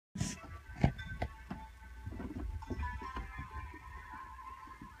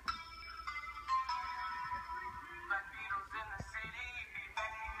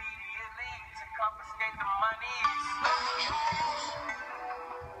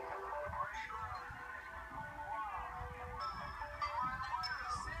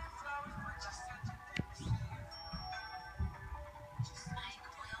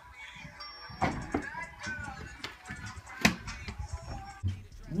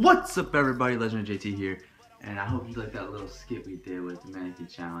What's up, everybody? Legendary JT here, and I hope you liked that little skit we did with the mannequin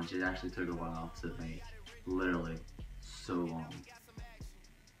challenge. It actually took a while to make, literally so long.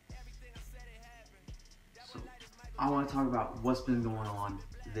 So I want to talk about what's been going on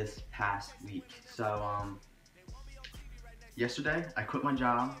this past week. So yesterday I quit my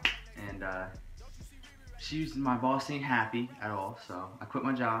job, and my boss ain't happy at all. So I quit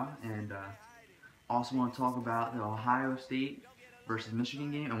my job, and also want to talk about the Ohio State versus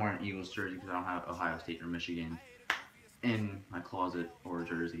Michigan game. I'm wearing an Eagles jersey because I don't have Ohio State or Michigan in my closet or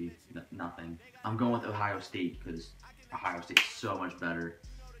jersey. Nothing. I'm going with Ohio State because Ohio State's so much better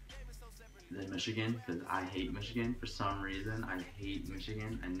than Michigan because I hate Michigan for some reason. I hate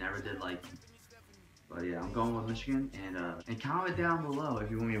Michigan. I never did like them. But yeah, I'm going with Michigan, and comment down below if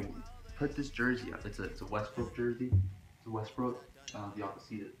you want me to put this jersey up. It's a Westbrook jersey. It's a Westbrook. I don't know if y'all can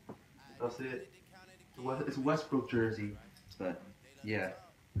see it. Y'all see it? It's a Westbrook jersey, but yeah,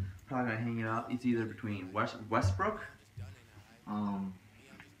 probably gonna hang it up. It's either between Westbrook,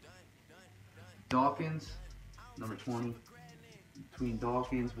 Dawkins, number 20, between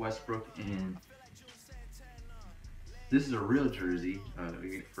Dawkins, Westbrook, and this is a real jersey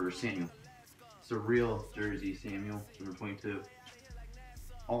for Samuel. It's a real jersey, Samuel, number 22.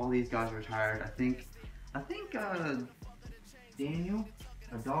 All these guys are retired. I think Daniel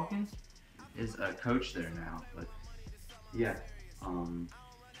Dawkins is a coach there now, but yeah,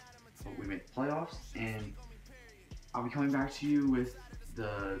 we made the playoffs, and I'll be coming back to you with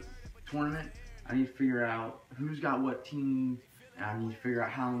the tournament. I need to figure out who's got what team, and I need to figure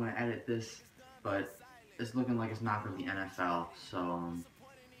out how I'm going to edit this, but it's looking like it's not going to be NFL, so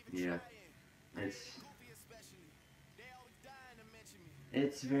yeah, it's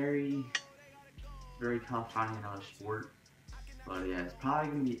very tough finding another sport, but yeah, it's probably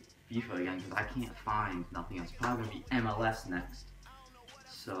going to be FIFA again because I can't find nothing else. It's probably going to be MLS next.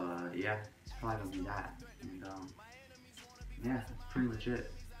 So yeah, it's probably gonna be that, and yeah, that's pretty much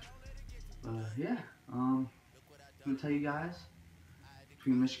it. Yeah, I'm gonna tell you guys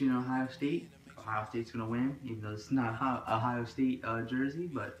between Michigan and Ohio State. Ohio State's gonna win, even though it's not Ohio State jersey,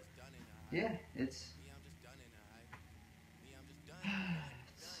 but yeah, it's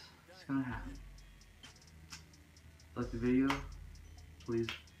gonna happen. If you like the video, please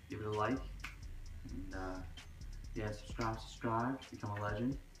give it a like, and yeah, subscribe, become a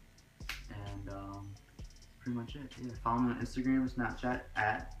legend, and pretty much it. Yeah, follow me on Instagram and Snapchat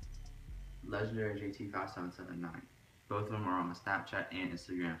at LegendaryJT5779. Both of them are on my Snapchat and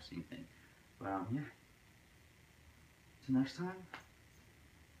Instagram, same thing. But yeah, until next time,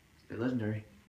 stay legendary.